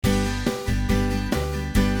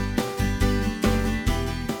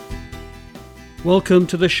Welcome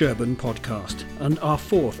to the Sherburn podcast and our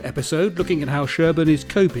fourth episode looking at how Sherburn is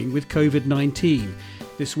coping with COVID-19.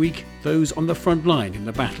 This week, those on the front line in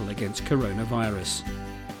the battle against coronavirus.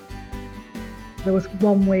 There was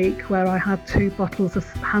 1 week where I had 2 bottles of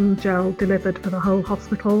hand gel delivered for the whole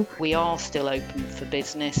hospital. We are still open for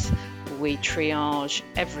business. We triage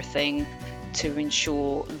everything to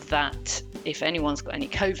ensure that if anyone's got any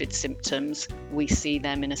COVID symptoms, we see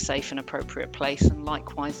them in a safe and appropriate place. And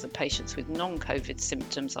likewise, the patients with non-COVID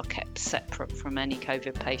symptoms are kept separate from any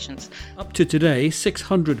COVID patients. Up to today,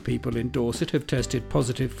 600 people in Dorset have tested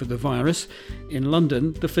positive for the virus. In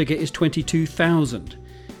London, the figure is 22,000.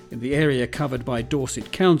 In the area covered by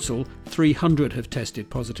Dorset Council, 300 have tested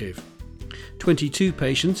positive. 22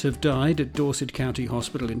 patients have died at Dorset County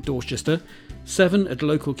Hospital in Dorchester, 7 at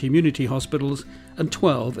local community hospitals and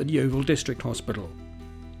 12 at Yeovil District Hospital.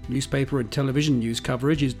 Newspaper and television news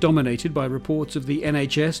coverage is dominated by reports of the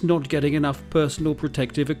NHS not getting enough personal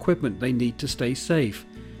protective equipment they need to stay safe.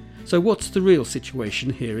 So what's the real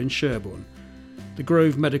situation here in Sherburn? The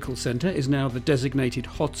Grove Medical Centre is now the designated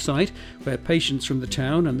hot site where patients from the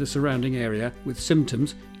town and the surrounding area with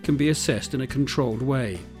symptoms can be assessed in a controlled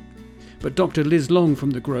way. But Dr. Liz Long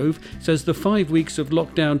from the Grove says the 5 weeks of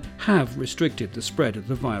lockdown have restricted the spread of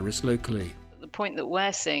the virus locally. The point that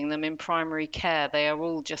we're seeing them in primary care, they are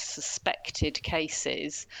all just suspected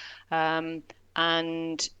cases.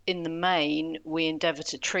 And in the main, we endeavour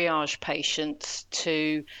to triage patients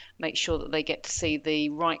to make sure that they get to see the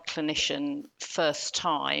right clinician first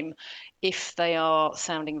time. If they are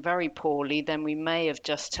sounding very poorly, then we may have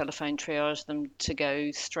just telephone triaged them to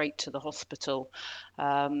go straight to the hospital.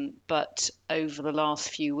 But over the last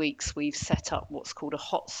few weeks, we've set up what's called a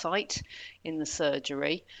hot site in the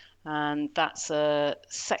surgery. And that's a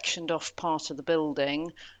sectioned off part of the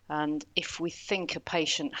building. And if we think a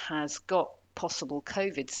patient has got possible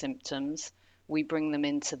COVID symptoms, we bring them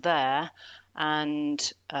into there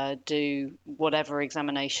and do whatever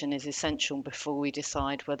examination is essential before we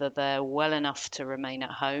decide whether they're well enough to remain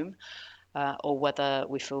at home or whether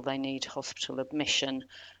we feel they need hospital admission.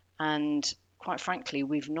 And quite frankly,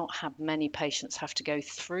 we've not had many patients have to go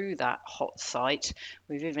through that hot site.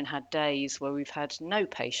 We've even had days where we've had no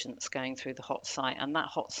patients going through the hot site, and that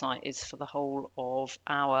hot site is for the whole of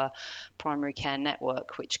our primary care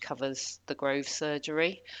network, which covers the Grove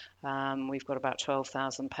surgery. We've got about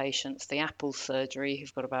 12,000 patients. The Apple surgery,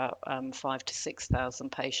 who've got about 5,000 to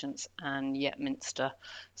 6,000 patients, and Yetminster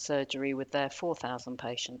surgery with their 4,000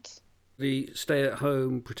 patients. The Stay at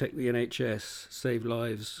Home, Protect the NHS, Save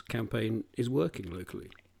Lives campaign is working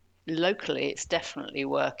locally. Locally, it's definitely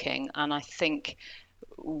working, and I think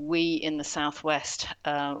we in the southwest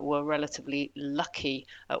were relatively lucky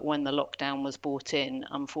at when the lockdown was brought in.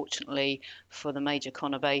 Unfortunately, for the major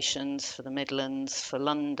conurbations, for the Midlands, for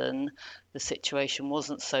London, the situation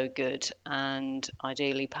wasn't so good, and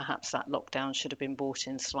ideally perhaps that lockdown should have been brought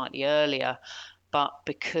in slightly earlier. But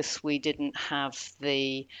because we didn't have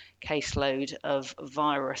the caseload of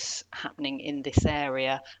virus happening in this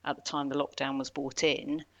area at the time the lockdown was brought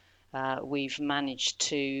in, we've managed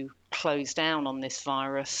to close down on this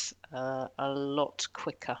virus a lot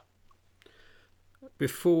quicker.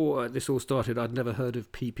 Before this all started, I'd never heard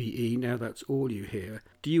of PPE. Now that's all you hear.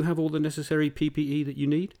 Do you have all the necessary PPE that you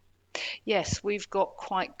need? Yes, we've got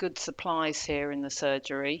quite good supplies here in the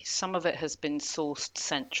surgery. Some of it has been sourced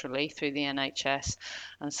centrally through the NHS,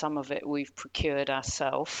 and some of it we've procured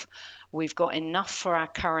ourselves. We've got enough for our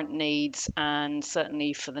current needs, and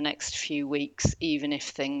certainly for the next few weeks, even if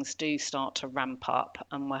things do start to ramp up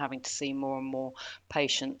and we're having to see more and more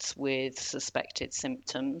patients with suspected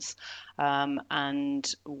symptoms.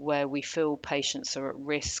 And where we feel patients are at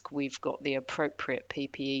risk, we've got the appropriate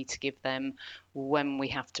PPE to give them when we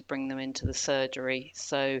have to bring them into the surgery.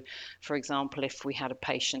 So, for example, if we had a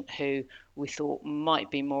patient who we thought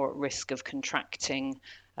might be more at risk of contracting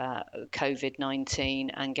COVID-19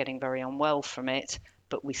 and getting very unwell from it,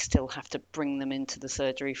 but we still have to bring them into the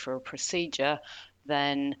surgery for a procedure,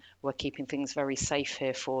 then we're keeping things very safe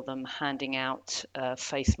here for them, handing out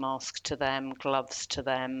face masks to them, gloves to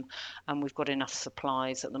them, and we've got enough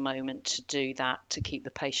supplies at the moment to do that, to keep the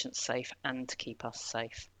patients safe and to keep us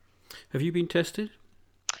safe. Have you been tested?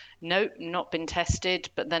 No, not been tested,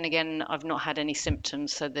 but then again, I've not had any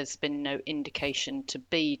symptoms, so there's been no indication to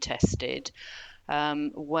be tested.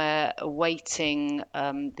 We're awaiting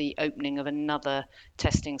the opening of another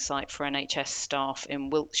testing site for NHS staff in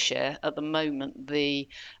Wiltshire. At the moment, the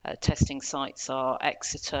testing sites are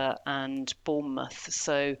Exeter and Bournemouth,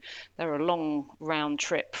 so they're a long round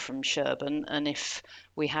trip from Sherburn, and if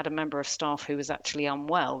we had a member of staff who was actually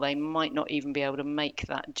unwell, they might not even be able to make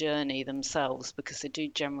that journey themselves, because they do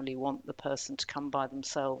generally want the person to come by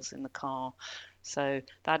themselves in the car. So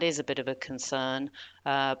that is a bit of a concern,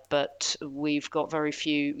 but we've got very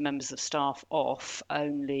few members of staff off,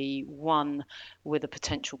 only one with a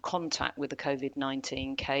potential contact with a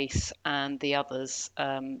COVID-19 case, and the others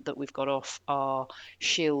that we've got off are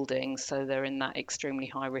shielding, so they're in that extremely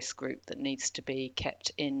high risk group that needs to be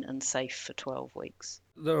kept in and safe for 12 weeks.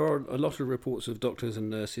 There are a lot of reports of doctors and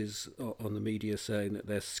nurses on the media saying that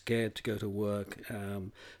they're scared to go to work.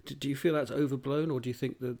 Do you feel that's overblown, or do you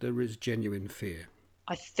think that there is genuine fear?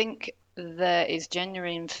 I think there is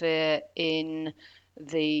genuine fear in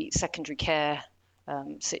the secondary care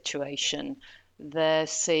situation. They're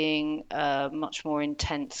seeing a much more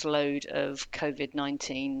intense load of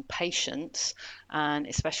COVID-19 patients, and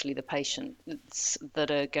especially the patients that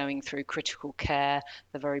are going through critical care,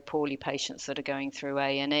 the very poorly patients that are going through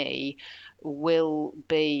A&E, will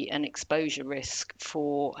be an exposure risk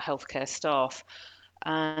for healthcare staff.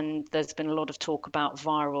 And there's been a lot of talk about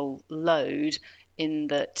viral load, in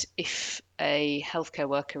that if a healthcare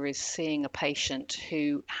worker is seeing a patient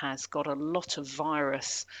who has got a lot of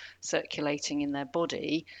virus circulating in their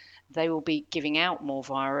body, they will be giving out more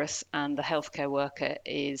virus, and the healthcare worker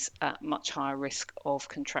is at much higher risk of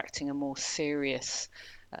contracting a more serious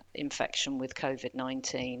infection with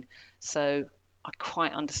COVID-19. So I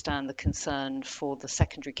quite understand the concern for the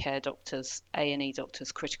secondary care doctors, A&E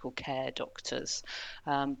doctors, critical care doctors,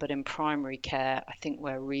 but in primary care, I think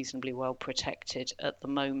we're reasonably well protected at the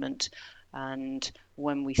moment. And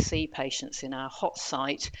when we see patients in our hot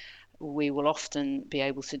site, we will often be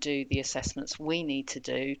able to do the assessments we need to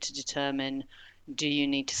do to determine, do you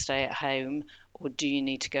need to stay at home or do you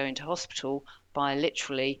need to go into hospital, by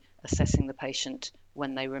literally assessing the patient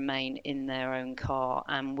when they remain in their own car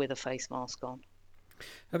and with a face mask on.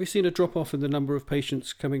 Have you seen a drop-off in the number of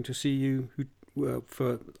patients coming to see you who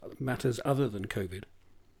for matters other than COVID?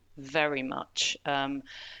 Very much.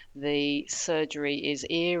 The surgery is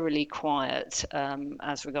eerily quiet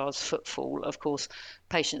as regards footfall. Of course,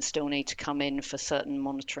 patients still need to come in for certain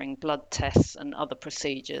monitoring blood tests and other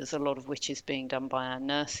procedures, a lot of which is being done by our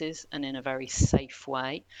nurses and in a very safe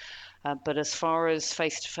way. But as far as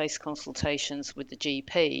face-to-face consultations with the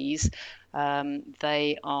GPs,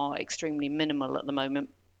 they are extremely minimal at the moment,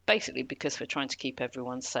 basically because we're trying to keep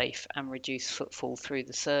everyone safe and reduce footfall through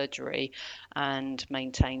the surgery and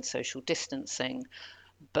maintain social distancing.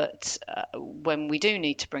 But when we do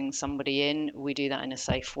need to bring somebody in, we do that in a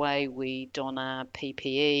safe way. We don our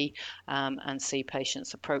PPE and see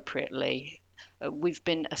patients appropriately. We've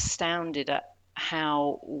been astounded at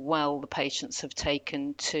how well the patients have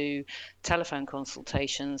taken to telephone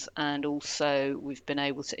consultations, and also we've been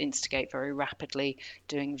able to instigate very rapidly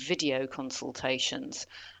doing video consultations.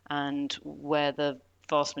 And where the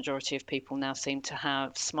vast majority of people now seem to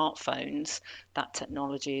have smartphones, that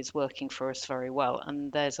technology is working for us very well.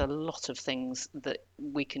 And there's a lot of things that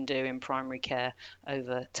we can do in primary care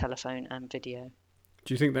over telephone and video.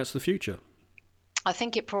 Do you think that's the future? I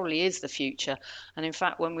think it probably is the future. And in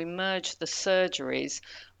fact, when we merged the surgeries,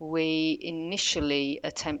 we initially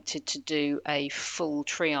attempted to do a full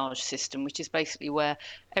triage system, which is basically where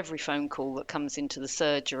every phone call that comes into the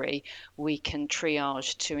surgery, we can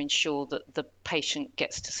triage to ensure that the patient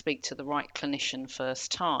gets to speak to the right clinician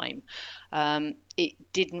first time.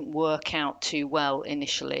 It didn't work out too well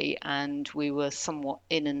initially, and we were somewhat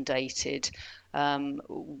inundated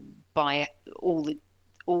by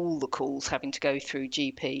all the calls having to go through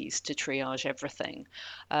GPs to triage everything.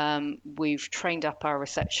 We've trained up our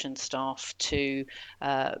reception staff to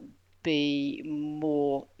be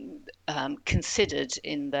more considered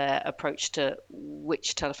in their approach to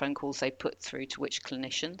which telephone calls they put through to which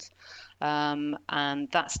clinicians. And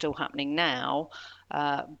that's still happening now.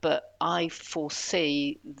 But I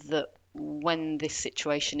foresee that when this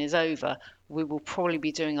situation is over, we will probably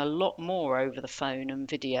be doing a lot more over the phone and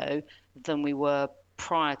video than we were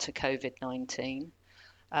prior to COVID-19.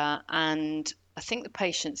 And I think the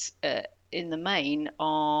patients in the main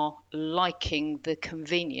are liking the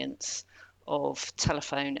convenience of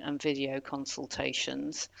telephone and video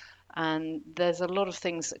consultations. And there's a lot of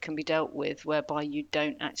things that can be dealt with whereby you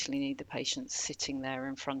don't actually need the patient sitting there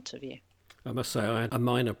in front of you. I must say, I had a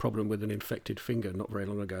minor problem with an infected finger not very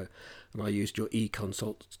long ago, and I used your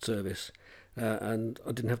e-consult service, and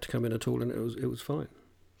I didn't have to come in at all, and it was fine.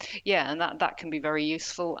 Yeah, and that can be very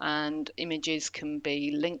useful, and images can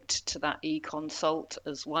be linked to that e-consult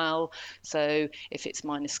as well. So if it's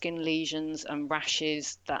minor skin lesions and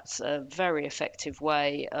rashes, that's a very effective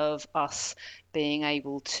way of us being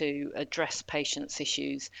able to address patients'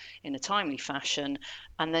 issues in a timely fashion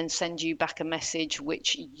and then send you back a message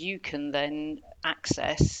which you can then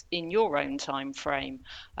access in your own time frame.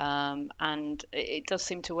 And it does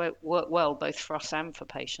seem to work well both for us and for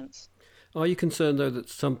patients. Are you concerned, though, that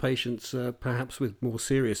some patients, perhaps with more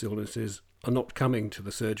serious illnesses, are not coming to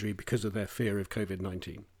the surgery because of their fear of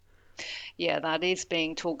COVID-19? Yeah, that is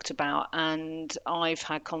being talked about, and I've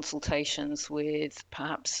had consultations with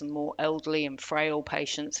perhaps some more elderly and frail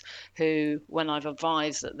patients who, when I've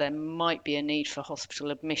advised that there might be a need for hospital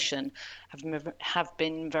admission, have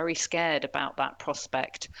been very scared about that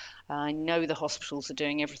prospect. I know the hospitals are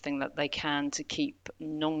doing everything that they can to keep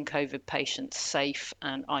non-COVID patients safe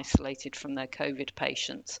and isolated from their COVID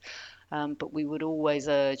patients. But we would always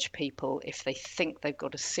urge people, if they think they've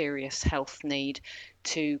got a serious health need,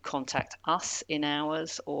 to contact us in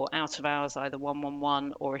hours or out of hours, either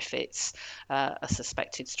 111, or if it's a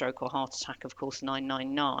suspected stroke or heart attack, of course,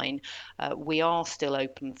 999. We are still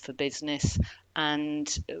open for business,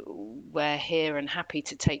 and we're here and happy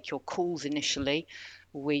to take your calls initially.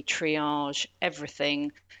 We triage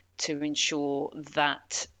everything to ensure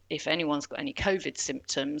that if anyone's got any COVID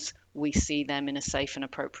symptoms, we see them in a safe and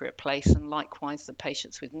appropriate place. And likewise, the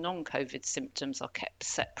patients with non-COVID symptoms are kept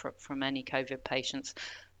separate from any COVID patients,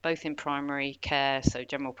 both in primary care, so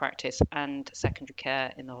general practice, and secondary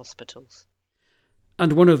care in the hospitals.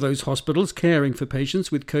 And one of those hospitals caring for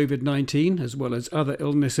patients with COVID-19, as well as other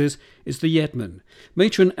illnesses, is the Yetman.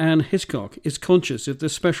 Matron Anne Hiscock is conscious of the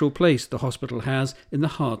special place the hospital has in the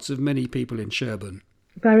hearts of many people in Sherborne.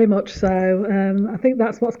 Very much so. I think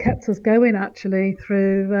that's what's kept us going actually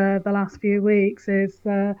through the last few weeks.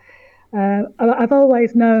 I've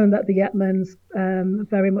always known that the Yetman's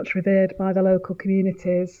very much revered by the local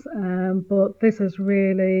communities, but this has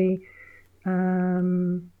really,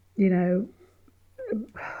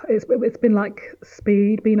 it's been like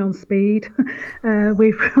being on speed.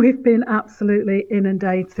 We've been absolutely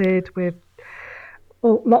inundated with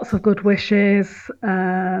lots of good wishes,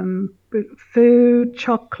 food,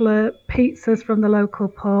 chocolate, pizzas from the local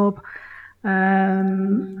pub.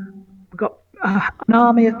 We've got an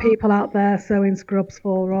army of people out there sewing scrubs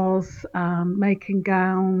for us, making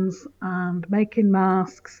gowns and making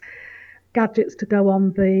masks, gadgets to go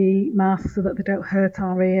on the masks so that they don't hurt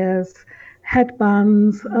our ears,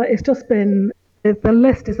 headbands. It's just been, the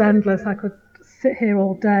list is endless. I could sit here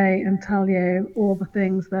all day and tell you all the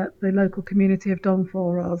things that the local community have done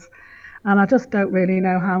for us. And I just don't really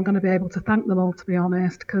know how I'm going to be able to thank them all, to be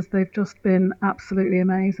honest, because they've just been absolutely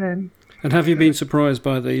amazing. And have you been surprised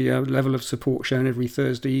by the level of support shown every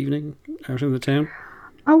Thursday evening out in the town?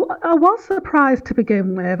 I was surprised to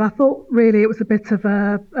begin with. I thought really it was a bit of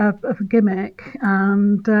a gimmick,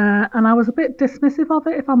 and I was a bit dismissive of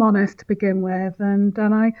it, if I'm honest, to begin with. And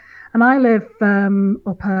I live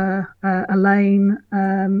up a lane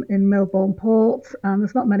in Milbourne Port, and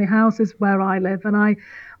there's not many houses where I live. And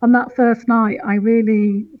on that first night, I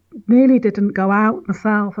really nearly didn't go out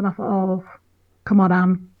myself, and I thought, oh, come on,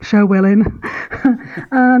 Anne, show willing.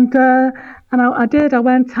 and I did. I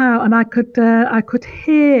went out, and I could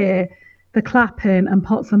hear the clapping and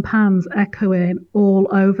pots and pans echoing all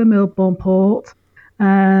over Milbourne Port.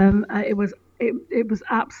 It was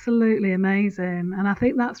absolutely amazing, and I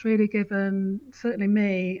think that's really given certainly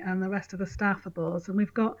me and the rest of the staff a buzz. And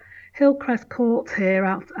we've got Hillcrest Court here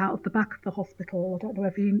out of the back of the hospital. I don't know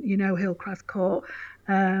if you know Hillcrest Court.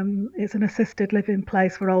 It's an assisted living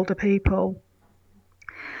place for older people.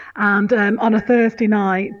 And on a Thursday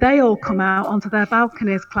night, they all come out onto their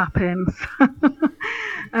balconies clapping.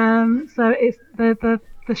 So it's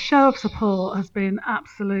the show of support has been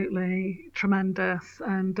absolutely tremendous,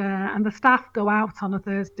 and the staff go out on a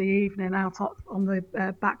Thursday evening out on the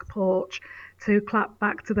back porch to clap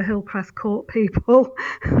back to the Hillcrest Court people.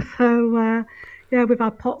 So yeah, we've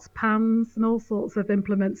had pots, pans, and all sorts of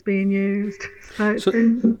implements being used. So it's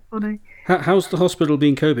been funny. How's the hospital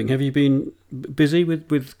been coping? Have you been busy with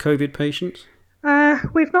COVID patients?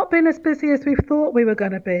 We've not been as busy as we thought we were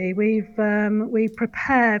going to be. We've been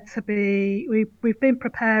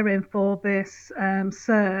preparing for this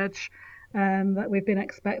surge that we've been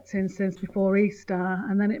expecting since before Easter,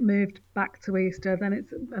 and then it moved back to Easter. And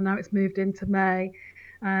now it's moved into May,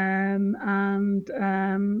 and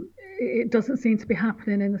it doesn't seem to be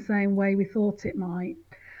happening in the same way we thought it might.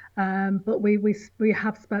 But we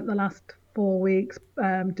have spent the last 4 weeks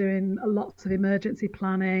doing lots of emergency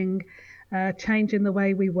planning, changing the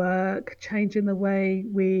way we work, changing the way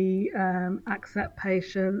we accept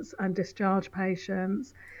patients and discharge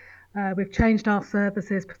patients. We've changed our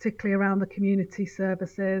services, particularly around the community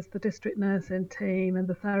services, the district nursing team and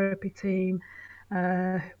the therapy team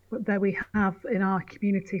that we have in our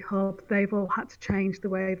community hub. They've all had to change the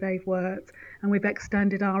way they've worked, and we've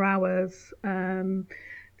extended our hours to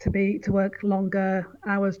work longer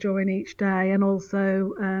hours during each day, and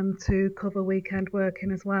also to cover weekend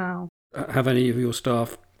working as well. Have any of your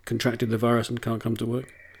staff contracted the virus and can't come to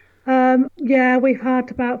work? Yeah, we've had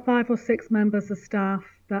about 5 or 6 members of staff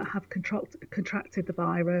that have contracted the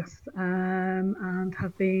virus and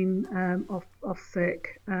have been off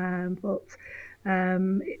sick, but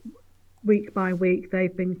week by week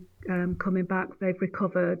they've been coming back. They've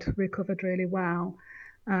recovered really well,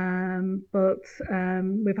 but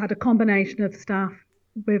we've had a combination of staff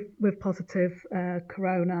with positive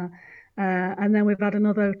corona, and then we've had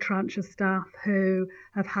another tranche of staff who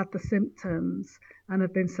have had the symptoms and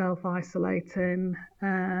have been self-isolating,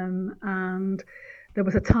 and there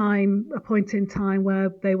was a point in time where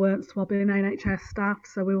they weren't swabbing NHS staff,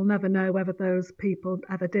 so we will never know whether those people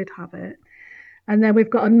ever did have it. And then we've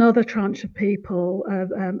got another tranche of people,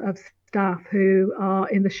 of staff who are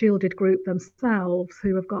in the shielded group themselves,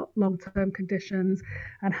 who have got long-term conditions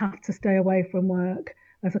and have to stay away from work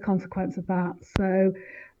as a consequence of that. So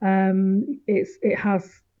it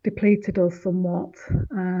has depleted us somewhat,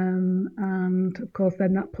 and of course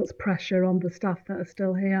then that puts pressure on the staff that are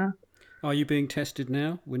still here. Are you being tested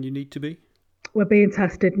now when you need to be? We're being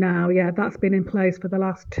tested now, yeah. That's been in place for the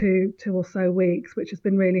last two or so weeks, which has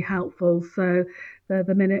been really helpful. So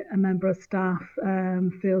the minute a member of staff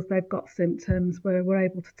feels they've got symptoms, we're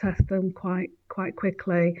able to test them quite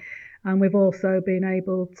quickly. And we've also been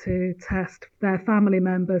able to test their family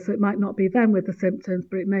members. So it might not be them with the symptoms,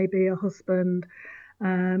 but it may be a husband.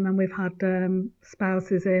 And we've had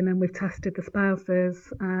spouses in, and we've tested the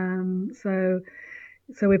spouses.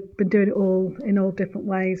 So we've been doing it all in all different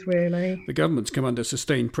ways, really. The government's come under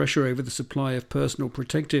sustained pressure over the supply of personal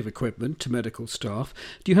protective equipment to medical staff.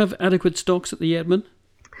 Do you have adequate stocks at the Edman?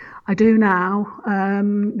 I do now.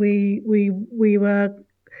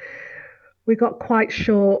 We got quite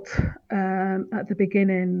short at the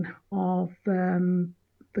beginning of the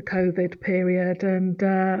COVID period, and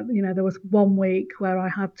there was 1 week where I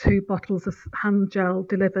had 2 bottles of hand gel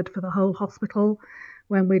delivered for the whole hospital,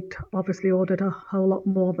 when we'd obviously ordered a whole lot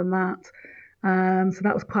more than that. So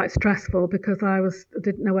that was quite stressful because I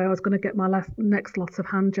didn't know where I was going to get my next lot of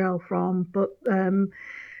hand gel from. But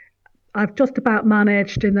I've just about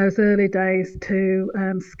managed in those early days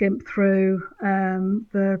to skimp through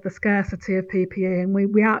the scarcity of PPE, and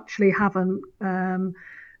we actually haven't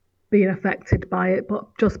been affected by it, but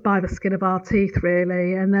just by the skin of our teeth,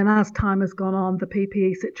 really. And then as time has gone on, the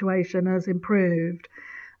PPE situation has improved.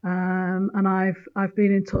 And I've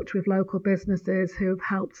been in touch with local businesses who have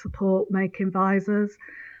helped support making visors,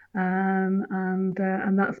 and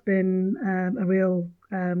that's been a real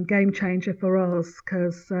game changer for us,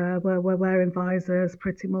 because we're wearing visors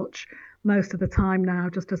pretty much most of the time now,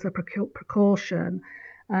 just as a precaution.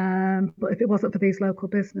 But if it wasn't for these local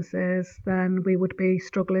businesses, then we would be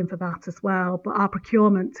struggling for that as well. But our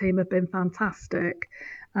procurement team have been fantastic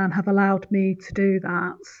and have allowed me to do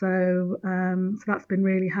that. So that's been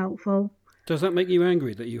really helpful. Does that make you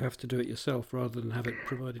angry that you have to do it yourself rather than have it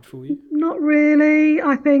provided for you? Not really.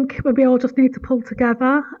 I think we all just need to pull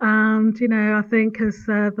together. And, I think as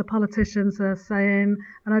the politicians are saying,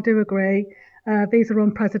 and I do agree, these are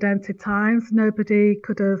unprecedented times. Nobody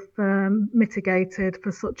could have mitigated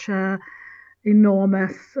for such a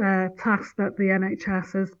enormous task that the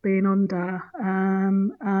NHS has been under,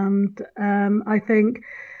 and I think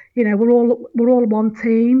we're all one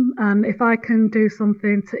team, and if I can do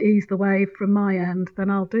something to ease the way from my end,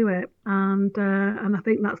 then I'll do it, and I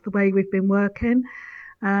think that's the way we've been working.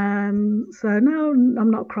 So no,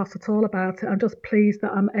 I'm not cross at all about it. I'm just pleased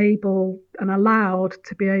that I'm able and allowed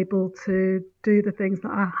to be able to do the things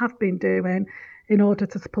that I have been doing in order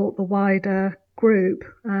to support the wider group,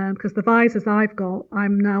 because the visors I've got,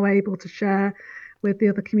 I'm now able to share with the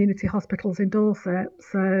other community hospitals in Dorset,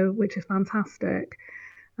 which is fantastic.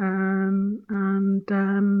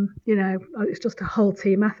 It's just a whole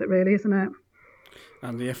team effort, really, isn't it?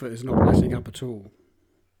 And the effort is not letting up at all.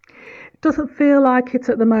 It doesn't feel like it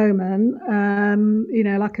at the moment.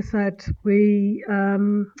 Like I said, we're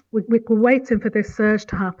waiting for this surge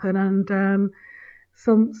to happen, and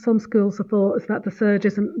some schools have thought that the surge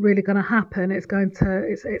isn't really going to happen. It's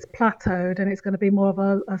plateaued, and it's going to be more of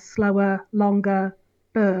a slower, longer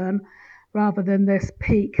burn rather than this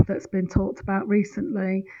peak that's been talked about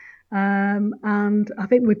recently. And I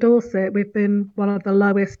think with Dorset, we've been one of the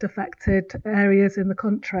lowest affected areas in the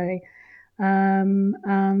country. And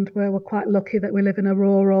we're quite lucky that we live in a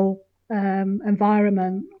rural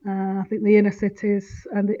environment. I think the inner cities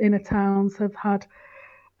and the inner towns have had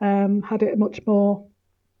it much more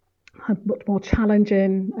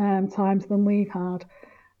challenging times than we've had.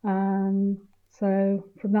 So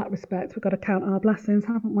from that respect, we've got to count our blessings,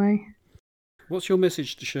 haven't we? What's your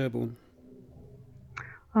message to Sherborne?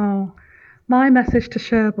 Oh, my message to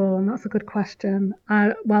Sherborne, that's a good question.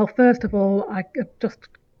 Well, first of all, I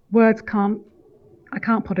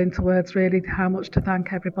can't put into words really how much to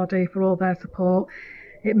thank everybody for all their support.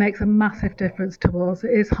 It makes a massive difference to us.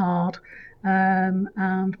 It is hard,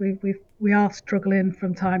 and we are struggling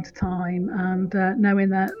from time to time. And knowing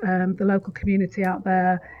that the local community out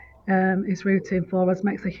there is rooting for us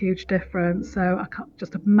makes a huge difference. So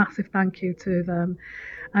just a massive thank you to them.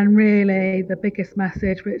 And really, the biggest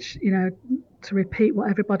message, which to repeat what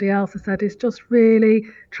everybody else has said, is just really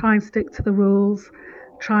try and stick to the rules.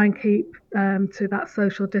 Try and keep to that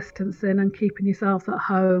social distancing and keeping yourselves at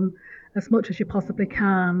home as much as you possibly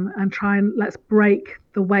can, and let's break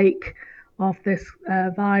the wake of this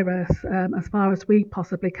virus as far as we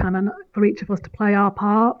possibly can, and for each of us to play our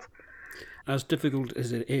part. As difficult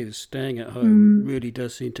as it is, staying at home really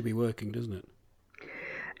does seem to be working, doesn't it?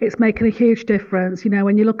 It's making a huge difference.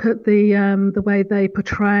 When you look at the way they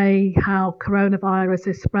portray how coronavirus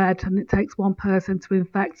is spread, and it takes one person to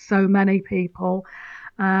infect so many people.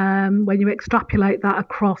 When you extrapolate that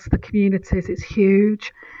across the communities, it's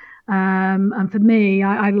huge. And for me,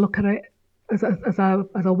 I look at it as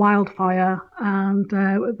a wildfire, and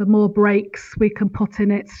the more breaks we can put in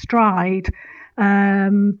its stride,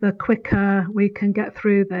 the quicker we can get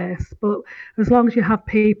through this. But as long as you have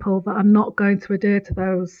people that are not going to adhere to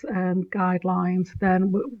those guidelines,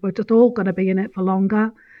 then we're just all going to be in it for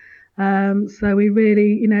longer. So we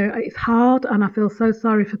really, it's hard, and I feel so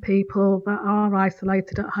sorry for people that are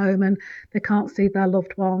isolated at home and they can't see their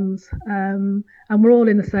loved ones. And we're all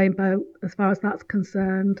in the same boat as far as that's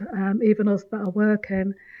concerned, even us that are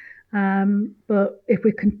working. But if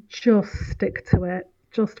we can just stick to it,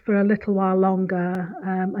 just for a little while longer,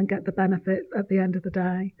 and get the benefit at the end of the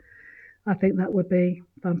day, I think that would be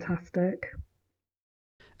fantastic.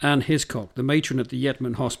 Anne Hiscock, the matron at the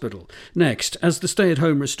Yetman Hospital. Next, as the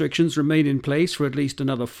stay-at-home restrictions remain in place for at least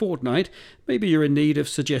another fortnight, maybe you're in need of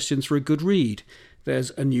suggestions for a good read. There's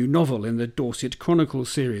a new novel in the Dorset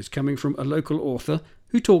Chronicles series coming from a local author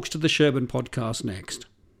who talks to the Sherborne podcast next.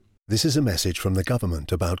 This is a message from the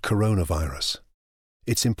government about coronavirus.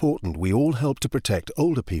 It's important we all help to protect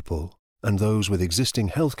older people and those with existing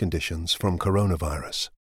health conditions from coronavirus.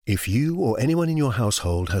 If you or anyone in your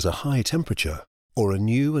household has a high temperature, or a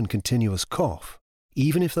new and continuous cough,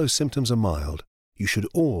 even if those symptoms are mild, you should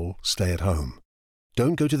all stay at home.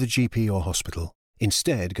 Don't go to the GP or hospital.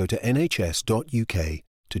 Instead, go to nhs.uk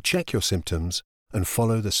to check your symptoms and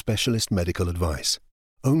follow the specialist medical advice.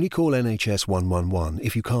 Only call NHS 111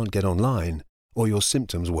 if you can't get online or your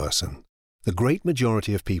symptoms worsen. The great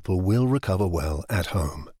majority of people will recover well at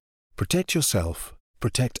home. Protect yourself,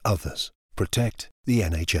 protect others, protect the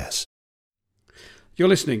NHS. You're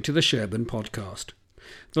listening to the Sherborne podcast.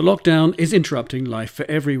 The lockdown is interrupting life for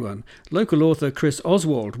everyone. Local author Chris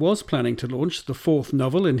Oswald was planning to launch the fourth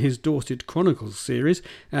novel in his Dorset Chronicles series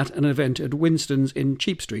at an event at Winston's in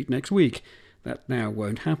Cheap Street next week. That now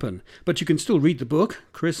won't happen. But you can still read the book.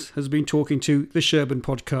 Chris has been talking to the Sherborne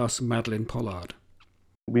podcast's Madeline Pollard.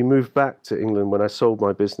 We moved back to England when I sold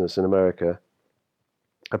my business in America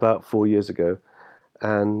about 4 years ago.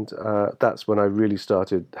 And that's when I really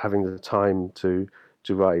started having the time to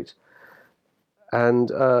write.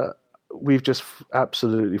 And we've just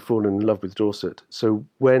absolutely fallen in love with Dorset. So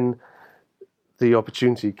when the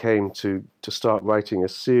opportunity came to start writing a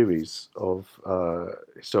series of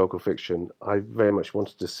historical fiction, I very much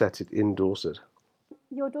wanted to set it in Dorset.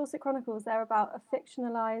 Your Dorset Chronicles, they're about a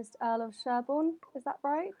fictionalised Earl of Sherborne, is that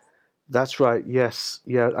right? That's right, yes.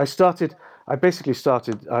 Yeah, I live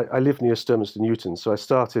near Sturminster Newton, so I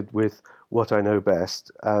started with what I know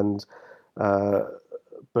best, and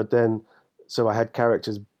but then, so I had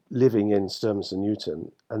characters living in Sturminster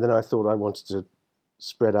Newton, and then I thought I wanted to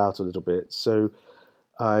spread out a little bit, so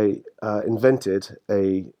I invented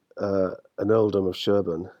an earldom of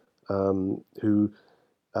Sherborne, who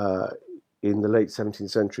in the late 17th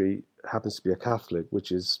century happens to be a Catholic,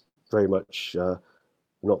 which is very much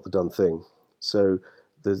not the done thing. So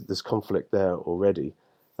there's conflict there already,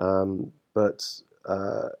 but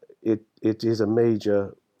it is a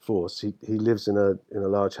major force. He lives in a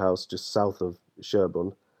large house just south of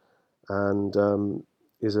Sherborne, and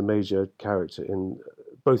is a major character in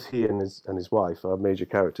both he and his wife are major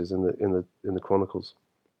characters in the chronicles.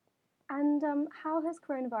 And how has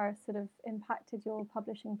coronavirus sort of impacted your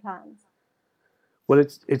publishing plans? Well,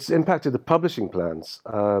 it's impacted the publishing plans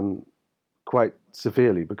quite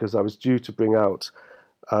severely, because I was due to bring out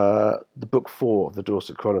the book 4 of the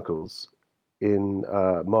Dorset Chronicles in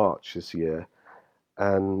March this year,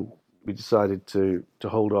 and we decided to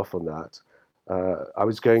hold off on that. I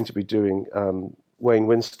was going to be doing Wayne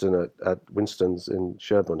Winston at Winston's in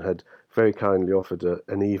Sherborne had very kindly offered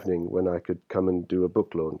an evening when I could come and do a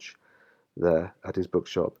book launch there at his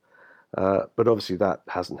bookshop. But obviously that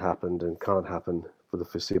hasn't happened and can't happen for the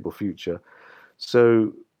foreseeable future.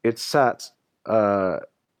 So it's sat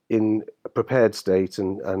in a prepared state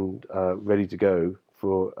and ready to go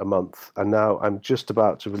for a month. And now I'm just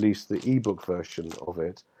about to release the ebook version of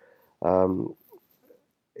it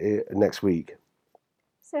next week.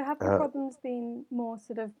 So have the problems been more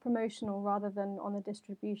sort of promotional rather than on the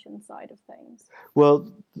distribution side of things? Well,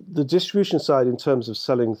 the distribution side, in terms of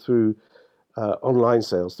selling through online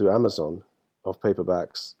sales through Amazon of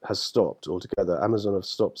paperbacks, has stopped altogether. Amazon have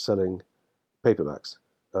stopped selling paperbacks,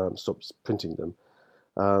 stopped printing them.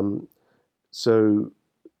 So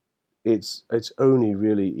it's only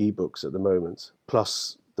really ebooks at the moment,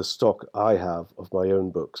 plus the stock I have of my own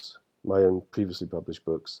books, my own previously published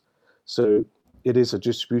books. So it is a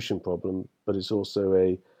distribution problem, but it's also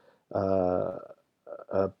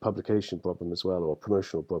a publication problem as well, or a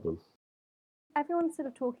promotional problem. Everyone's sort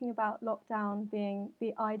of talking about lockdown being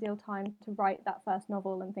the ideal time to write that first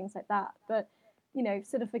novel and things like that, but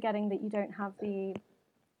sort of forgetting that you don't have the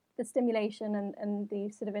stimulation and the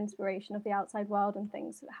sort of inspiration of the outside world and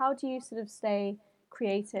things. How do you sort of stay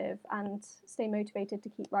creative and stay motivated to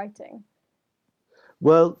keep writing?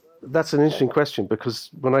 Well, that's an interesting question, because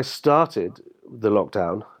when I started the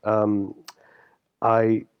lockdown,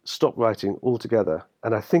 I stopped writing altogether,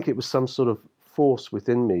 and I think it was some sort of force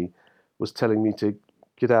within me was telling me to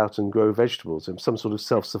get out and grow vegetables, and some sort of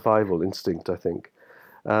self-survival instinct, I think.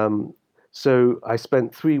 So I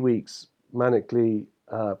spent 3 weeks manically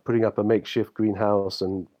putting up a makeshift greenhouse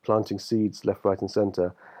and planting seeds left, right, and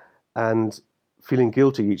centre, and feeling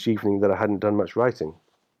guilty each evening that I hadn't done much writing.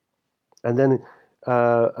 And then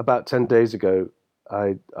about 10 days ago,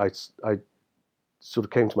 I sort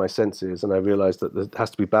of came to my senses, and I realised that there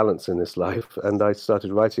has to be balance in this life, and I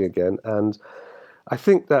started writing again. And I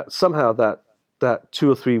think that somehow that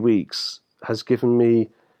 2 or 3 weeks has given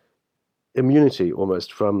me immunity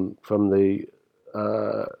almost from the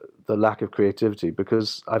lack of creativity,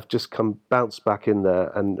 because I've just bounced back in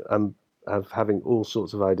there, and I'm having all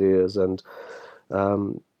sorts of ideas, and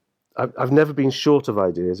I've never been short of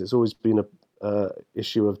ideas. It's always been a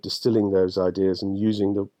issue of distilling those ideas and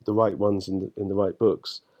using the right ones in the right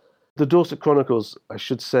books. The Dorset Chronicles, I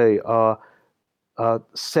should say, are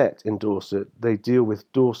set in Dorset. They deal with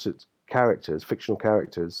Dorset characters, fictional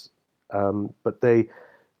characters, but they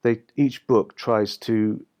each book tries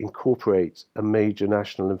to incorporate a major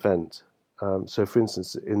national event. So, for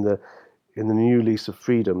instance, in the New Lease of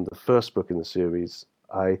Freedom, the first book in the series,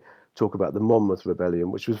 I talk about the Monmouth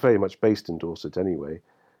Rebellion, which was very much based in Dorset anyway.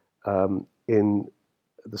 In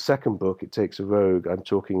the second book, It Takes a Rogue, I'm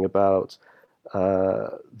talking about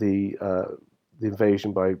the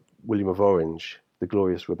invasion by William of Orange, the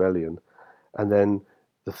Glorious Rebellion. And then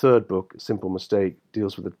the third book, Simple Mistake,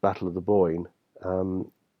 deals with the Battle of the Boyne.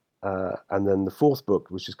 And then the fourth book,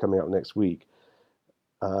 which is coming out next week,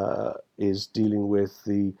 is dealing with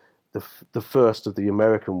the first of the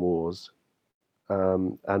American wars,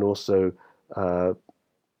 and also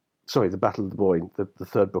the Battle of the Boyne. The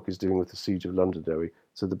third book is dealing with the Siege of Londonderry.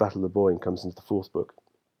 So the Battle of the Boyne comes into the fourth book.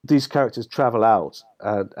 These characters travel out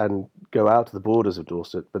and go out to the borders of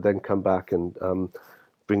Dorset, but then come back and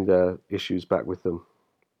bring their issues back with them.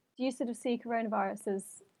 Do you sort of see coronavirus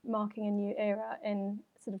as marking a new era in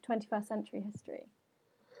sort of 21st century history?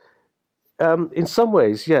 In some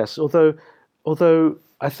ways, yes. Although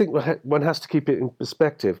I think one has to keep it in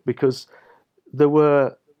perspective, because there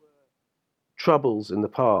were troubles in the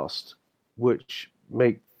past which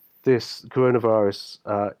make this coronavirus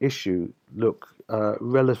issue look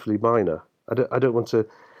relatively minor. I don't want to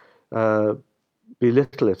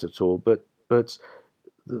belittle it at all, but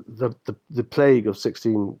the plague of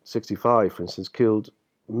 1665, for instance, killed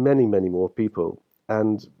many more people,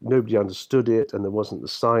 and nobody understood it, and there wasn't the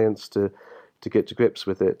science to get to grips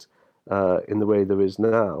with it in the way there is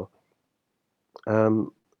now.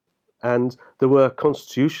 And there were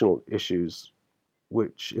constitutional issues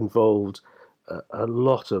which involved a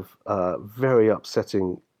lot of very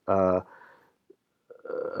upsetting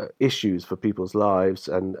issues for people's lives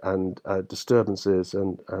and disturbances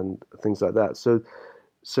and things like that. So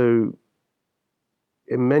So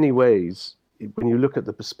in many ways, when you look at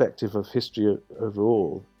the perspective of history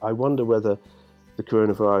overall, I wonder whether the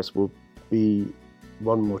coronavirus will be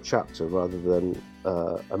one more chapter rather than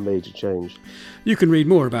a major change. You can read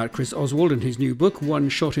more about Chris Oswald and his new book, One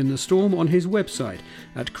Shot in the Storm, on his website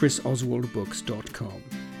at chrisoswaldbooks.com.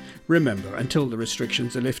 Remember, until the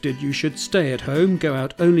restrictions are lifted, you should stay at home, go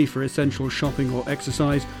out only for essential shopping or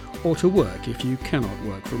exercise, or to work if you cannot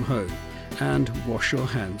work from home, and wash your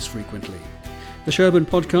hands frequently. The Sherburn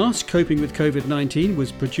Podcast, Coping with COVID-19,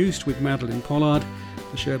 was produced with Madeline Pollard.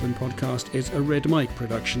 The Sherburn Podcast is a Red Mike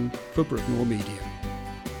production for Brookmore Media.